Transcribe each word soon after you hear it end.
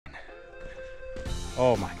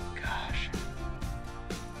Oh my gosh.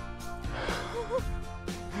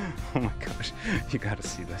 Oh my gosh, you gotta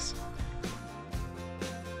see this.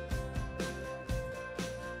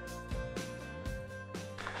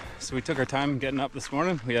 So we took our time getting up this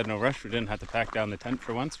morning. We had no rush. We didn't have to pack down the tent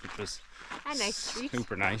for once, which was a nice treat.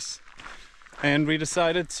 Super nice. And we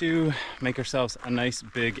decided to make ourselves a nice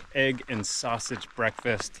big egg and sausage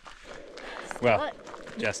breakfast. Well,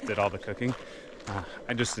 Jess did all the cooking.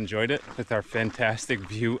 I just enjoyed it with our fantastic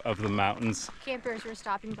view of the mountains. Campers were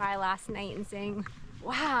stopping by last night and saying,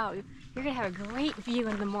 wow, you're gonna have a great view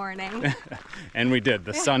in the morning. And we did.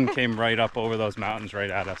 The sun came right up over those mountains right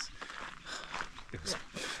at us. It was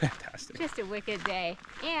fantastic. Just a wicked day.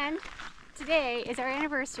 And today is our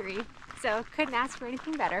anniversary, so couldn't ask for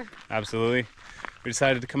anything better. Absolutely. We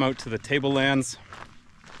decided to come out to the Tablelands,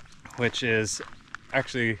 which is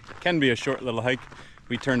actually can be a short little hike.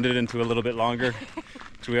 We turned it into a little bit longer,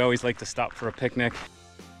 because we always like to stop for a picnic.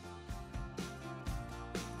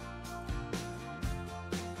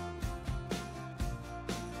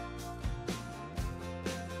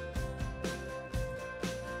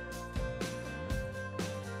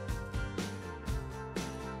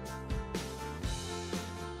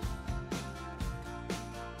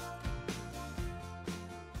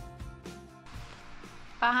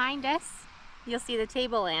 Behind us, you'll see the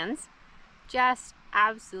Tablelands. Just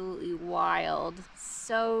absolutely wild,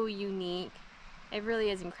 so unique. It really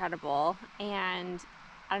is incredible. And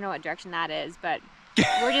I don't know what direction that is, but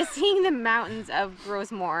we're just seeing the mountains of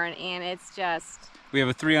Gros Morne, and it's just... We have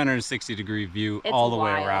a 360-degree view all the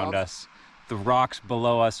way around us. The rocks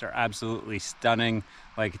below us are absolutely stunning.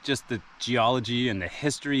 Like, just the geology and the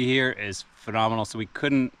history here is phenomenal. So we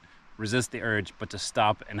couldn't resist the urge but to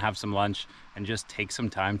stop and have some lunch and just take some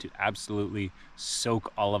time to absolutely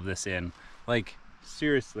soak all of this in. Like,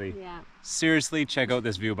 seriously, seriously, check out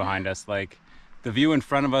this view behind us. Like, the view in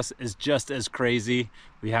front of us is just as crazy.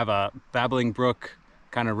 We have a babbling brook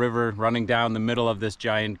kind of river running down the middle of this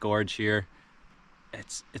giant gorge here.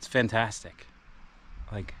 It's fantastic.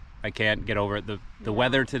 Like, I can't get over it. The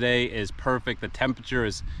weather today is perfect. The temperature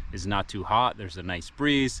is not too hot. There's a nice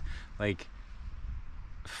breeze. Like,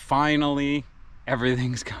 finally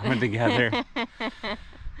everything's coming together.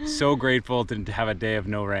 So grateful to have a day of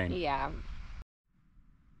no rain. Yeah.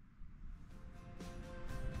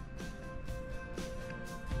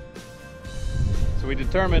 So we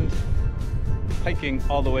determined hiking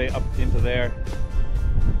all the way up into there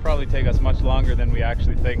would probably take us much longer than we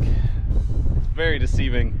actually think. It's very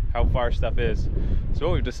deceiving how far stuff is. So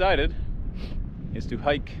what we've decided is to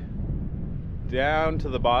hike down to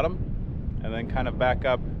the bottom and then kind of back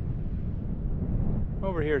up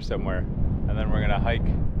over here somewhere, and then we're gonna hike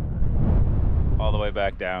all the way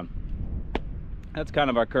back down. That's kind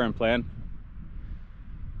of our current plan.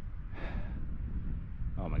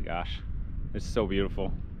 Oh my gosh, it's so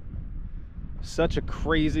beautiful. Such a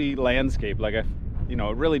crazy landscape. Like, you know,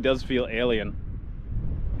 it really does feel alien.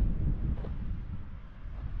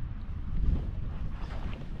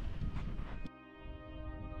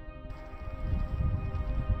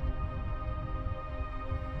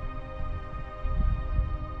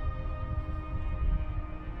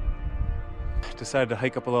 Decided to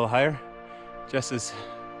hike up a little higher. Jess is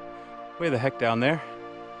way the heck down there.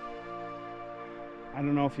 I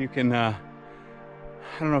don't know if you can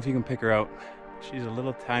pick her out. She's a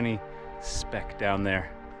little tiny speck down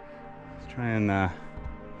there. Let's try and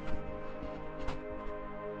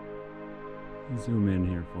zoom in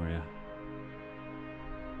here for you.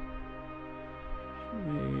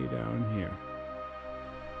 Way down here.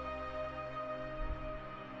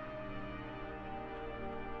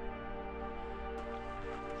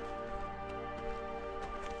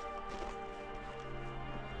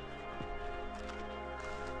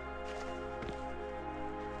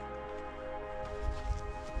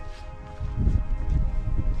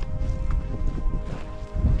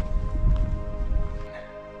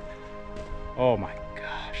 Oh my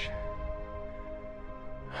gosh.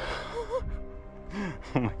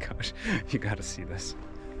 Oh my gosh, you gotta see this.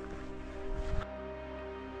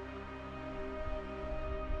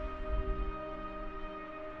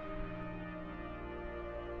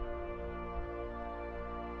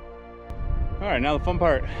 All right, now the fun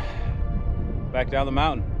part. Back down the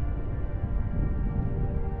mountain.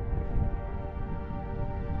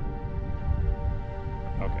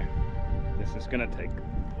 Okay, this is gonna take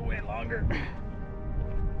way longer.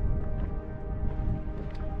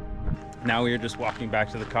 Now we are just walking back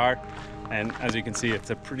to the car, and as you can see,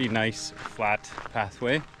 it's a pretty nice flat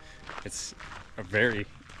pathway. I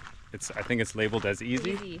think it's labeled as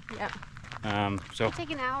easy. Easy, yeah. It'll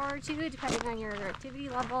take an hour or two depending on your activity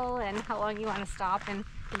level and how long you want to stop and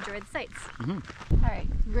enjoy the sights. All right,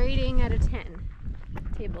 rating out of 10,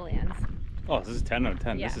 Tablelands. Oh, this is 10 out of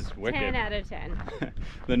 10. Yeah, This is wicked. 10 out of 10.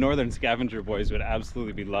 The Northern Scavenger boys would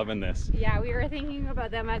absolutely be loving this. Yeah, we were thinking about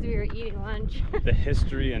them as we were eating lunch. The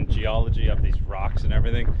history and geology of these rocks and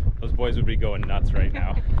everything, those boys would be going nuts right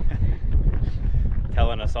now.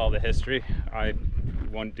 Telling us all the history. I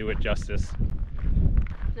won't do it justice.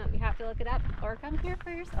 No, you have to look it up or come here for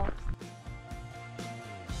yourselves.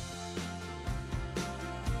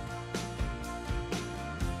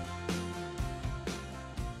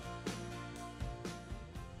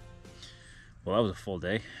 Well, that was a full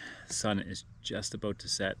day. The sun is just about to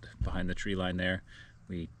set behind the tree line there.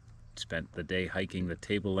 We spent the day hiking the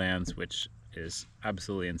Tablelands, which is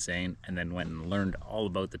absolutely insane, and then went and learned all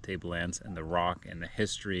about the Tablelands and the rock and the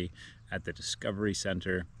history at the Discovery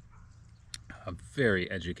Center. Very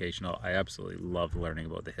educational. I absolutely love learning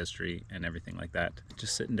about the history and everything like that.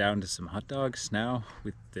 Just sitting down to some hot dogs now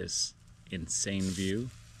with this insane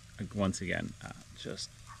view. Once again,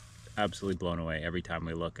 just absolutely blown away every time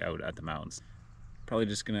we look out at the mountains. Probably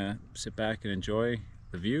just gonna sit back and enjoy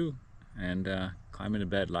the view and climb into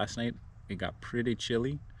bed. Last night it got pretty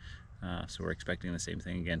chilly, so we're expecting the same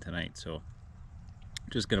thing again tonight. So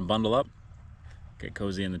just gonna bundle up, get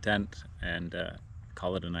cozy in the tent, and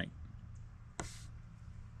call it a night.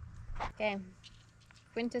 Okay,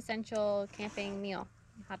 quintessential camping meal,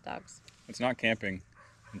 hot dogs. It's not camping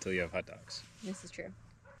until you have hot dogs. This is true.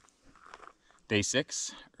 Day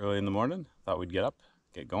 6, early in the morning, thought we'd get up,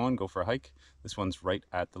 get going, go for a hike. This one's right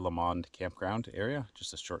at the Lomond Campground area,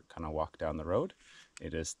 just a short kind of walk down the road.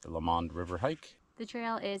 It is the Lomond River hike. The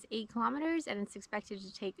trail is 8 kilometers and it's expected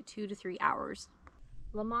to take 2 to 3 hours.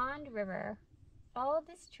 Lomond River. Follow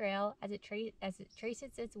this trail as it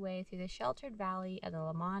traces its way through the sheltered valley of the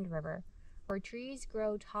Lomond River, where trees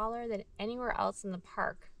grow taller than anywhere else in the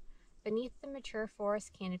park. Beneath the mature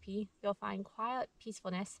forest canopy, you'll find quiet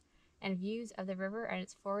peacefulness and views of the river and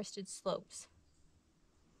its forested slopes.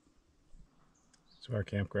 So our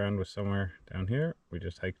campground was somewhere down here. We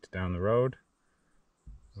just hiked down the road.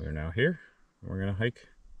 We're now here. We're gonna hike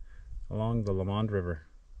along the Lomond River.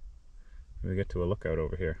 We get to a lookout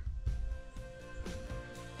over here.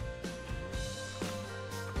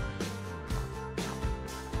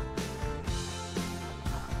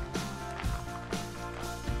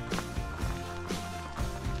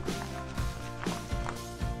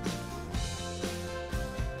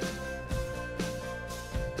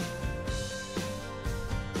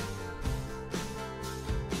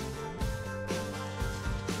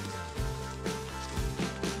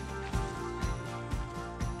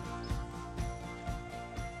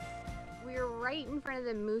 Right in front of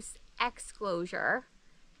the moose exclosure,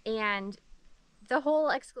 and the whole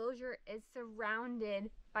exclosure is surrounded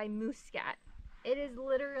by moose scat. It is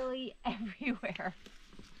literally everywhere.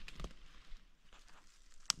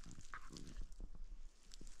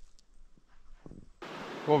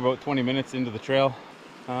 We're about 20 minutes into the trail.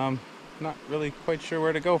 Not really quite sure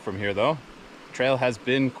where to go from here though. The trail has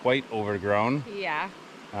been quite overgrown. Yeah.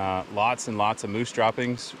 Lots and lots of moose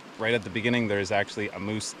droppings. Right at the beginning there's actually a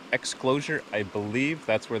moose exclosure. I believe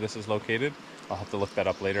that's where this is located. I'll have to look that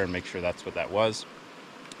up later and make sure that's what that was.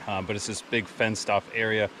 But it's this big fenced off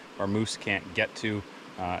area where moose can't get to.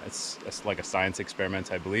 It's like a science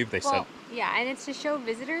experiment, I believe. Yeah, and it's to show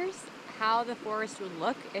visitors how the forest would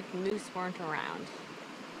look if moose weren't around.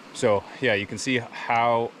 So yeah, you can see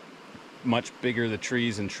how much bigger the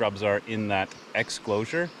trees and shrubs are in that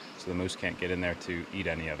exclosure. So the moose can't get in there to eat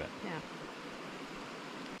any of it. Yeah.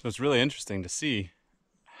 So it's really interesting to see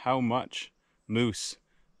how much moose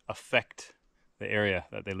affect the area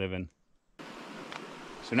that they live in.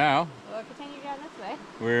 So now, We'll continue down this way.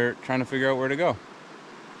 we're trying to figure out where to go.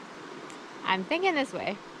 I'm thinking this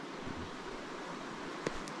way.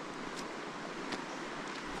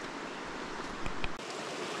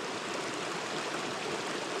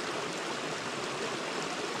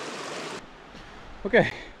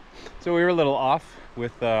 Okay, so we were a little off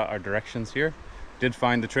with our directions here. Did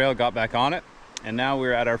find the trail, got back on it, and now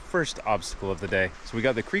we're at our first obstacle of the day. So we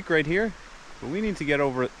got the creek right here, but we need to get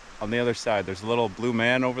over on the other side. There's a little blue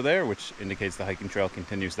man over there, which indicates the hiking trail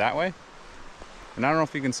continues that way. And I don't know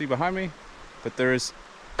if you can see behind me, but there's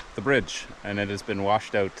the bridge, and it has been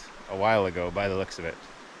washed out a while ago by the looks of it.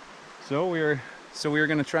 So we were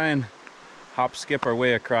gonna try and hop skip our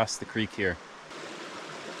way across the creek here.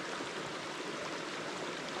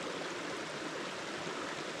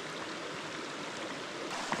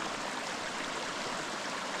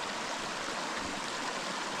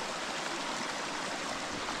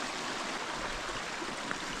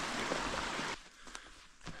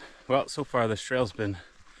 Well, so far this trail's been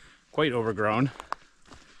quite overgrown,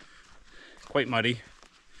 quite muddy,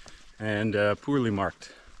 and poorly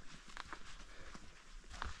marked.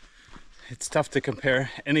 It's tough to compare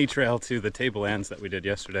any trail to the Tablelands that we did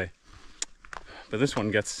yesterday, but this one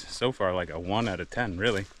gets so far like a 1 out of 10,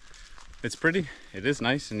 really. It's pretty, it is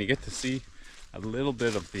nice, and you get to see a little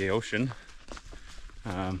bit of the ocean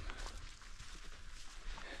at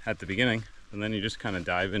the beginning, and then you just kind of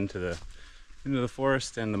dive into the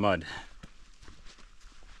forest and the mud.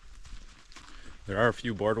 There are a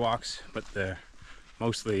few boardwalks, but they're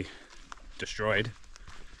mostly destroyed.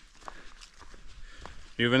 Do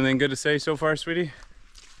you have anything good to say so far, sweetie?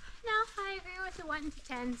 No, I agree with the 1 to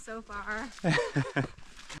 10 so far.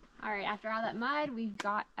 All right, after all that mud, we've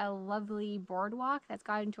got a lovely boardwalk that's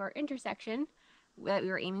got into our intersection that we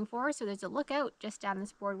were aiming for. So there's a lookout just down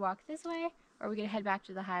this boardwalk this way, or we can head back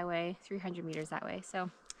to the highway 300 meters that way.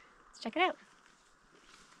 So let's check it out.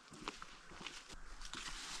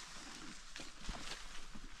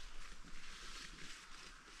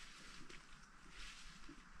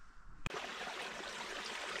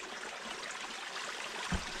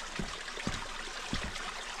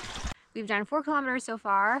 We've done 4 kilometers so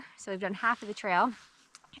far, so we've done half of the trail.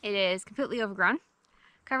 It is completely overgrown,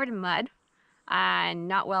 covered in mud, and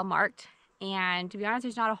not well marked. And to be honest,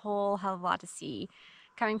 there's not a whole hell of a lot to see.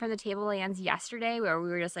 Coming from the Tablelands yesterday, where we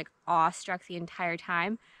were just like awestruck the entire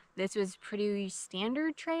time, this was pretty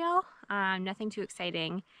standard trail, nothing too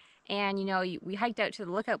exciting. And you know, we hiked out to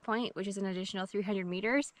the lookout point, which is an additional 300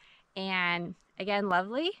 meters, and again,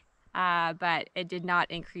 lovely, but it did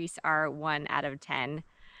not increase our 1 out of 10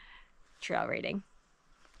 trail rating.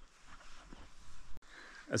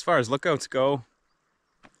 As far as lookouts go,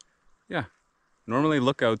 yeah, normally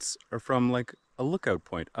lookouts are from like a lookout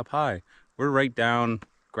point up high. We're right down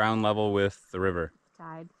ground level with the river.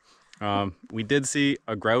 Died. We did see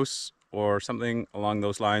a grouse or something along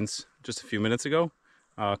those lines just a few minutes ago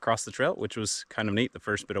across the trail, which was kind of neat. The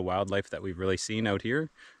first bit of wildlife that we've really seen out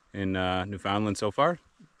here in Newfoundland so far.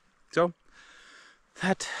 So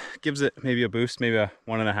that gives it maybe a boost, maybe a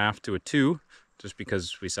 1.5 to a 2, just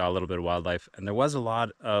because we saw a little bit of wildlife. And there was a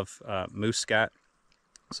lot of moose scat,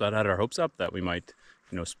 so that had our hopes up that we might,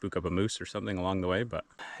 you know, spook up a moose or something along the way. But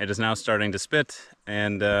it is now starting to spit,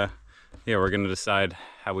 and yeah, we're going to decide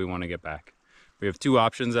how we want to get back. We have 2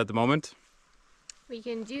 options at the moment. We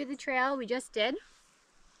can do the trail we just did,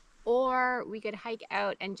 or we could hike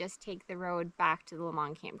out and just take the road back to the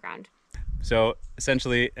Lomond Campground. So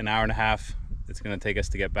essentially an 1.5 hours it's going to take us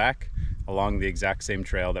to get back along the exact same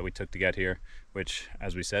trail that we took to get here, which,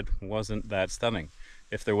 as we said, wasn't that stunning.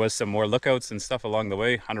 If there was some more lookouts and stuff along the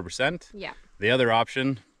way, 100%. Yeah. The other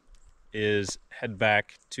option is head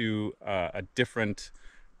back to a different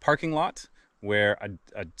parking lot where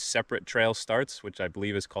a separate trail starts, which I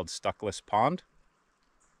believe is called Stuckless Pond.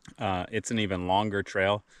 It's an even longer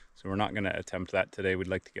trail, so we're not going to attempt that today. We'd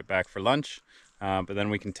like to get back for lunch, but then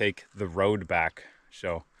we can take the road back.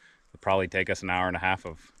 So it'll probably take us an 1.5 hours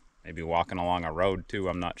of maybe walking along a road too,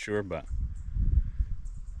 I'm not sure, but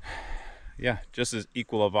yeah, just as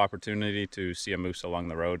equal of opportunity to see a moose along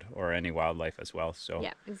the road or any wildlife as well. So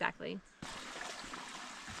yeah, exactly.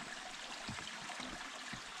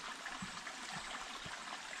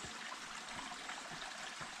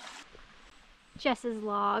 Jess's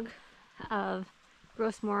log of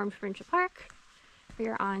Gros Morne National Park. We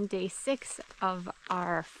are on day 6 of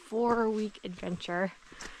our 4-week adventure.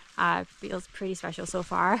 Feels pretty special so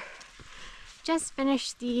far. Just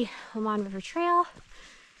finished the Lomond River Trail.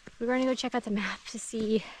 We're going to go check out the map to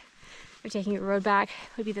see if taking the road back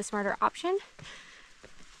would be the smarter option,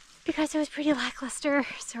 because it was pretty lackluster.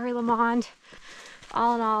 Sorry, Lomond.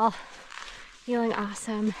 All in all, feeling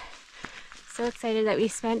awesome. So excited that we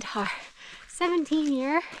spent our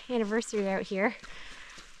 17-year anniversary out here.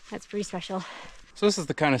 That's pretty special. So this is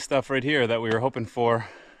the kind of stuff right here that we were hoping for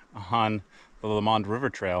on the Lomond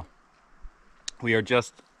River Trail. We are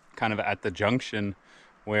just kind of at the junction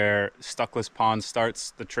where Stuckless Pond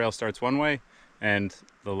starts. The trail starts one way and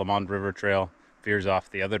the Lomond River Trail veers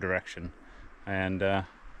off the other direction. And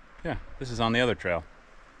yeah, this is on the other trail.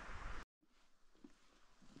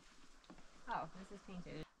 Oh, this is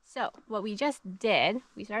painted. So what we just did,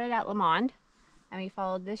 we started at Lomond and we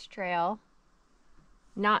followed this trail,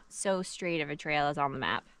 not so straight of a trail as on the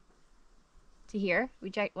map, to here.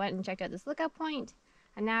 We went and checked out this lookout point,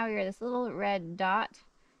 and now we are this little red dot,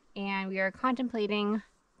 and we are contemplating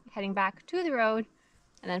heading back to the road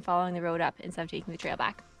and then following the road up instead of taking the trail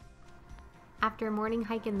back. After a morning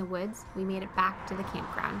hike in the woods, we made it back to the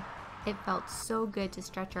campground. It felt so good to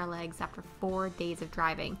stretch our legs after 4 days of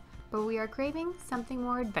driving, but we are craving something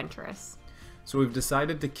more adventurous. So we've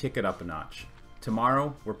decided to kick it up a notch.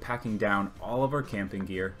 Tomorrow, we're packing down all of our camping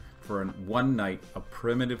gear for one night of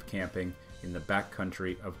primitive camping in the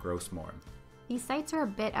backcountry of Gros Morne. These sites are a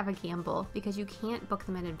bit of a gamble because you can't book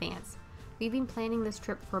them in advance. We've been planning this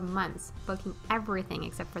trip for months, booking everything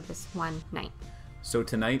except for this one night. So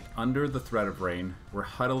tonight, under the threat of rain, we're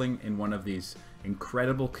huddling in one of these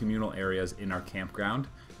incredible communal areas in our campground,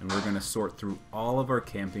 and we're going to sort through all of our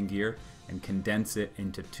camping gear and condense it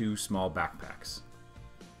into 2 small backpacks.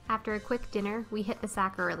 After a quick dinner, we hit the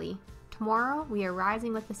sack early. Tomorrow, we are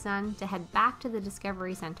rising with the sun to head back to the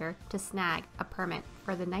Discovery Center to snag a permit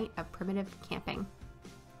for the night of primitive camping.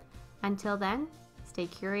 Until then, stay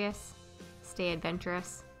curious, stay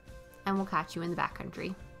adventurous, and we'll catch you in the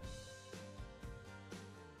backcountry.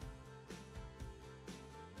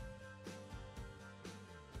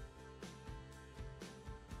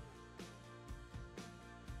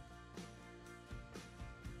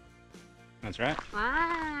 That's right.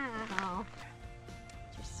 Wow.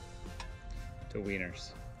 Just to wieners.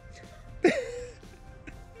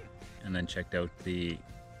 And then checked out the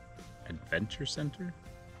Adventure Center?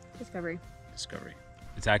 Discovery.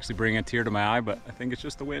 It's actually bringing a tear to my eye, but I think it's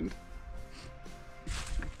just the wind.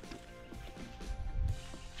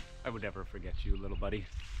 I would never forget you, little buddy.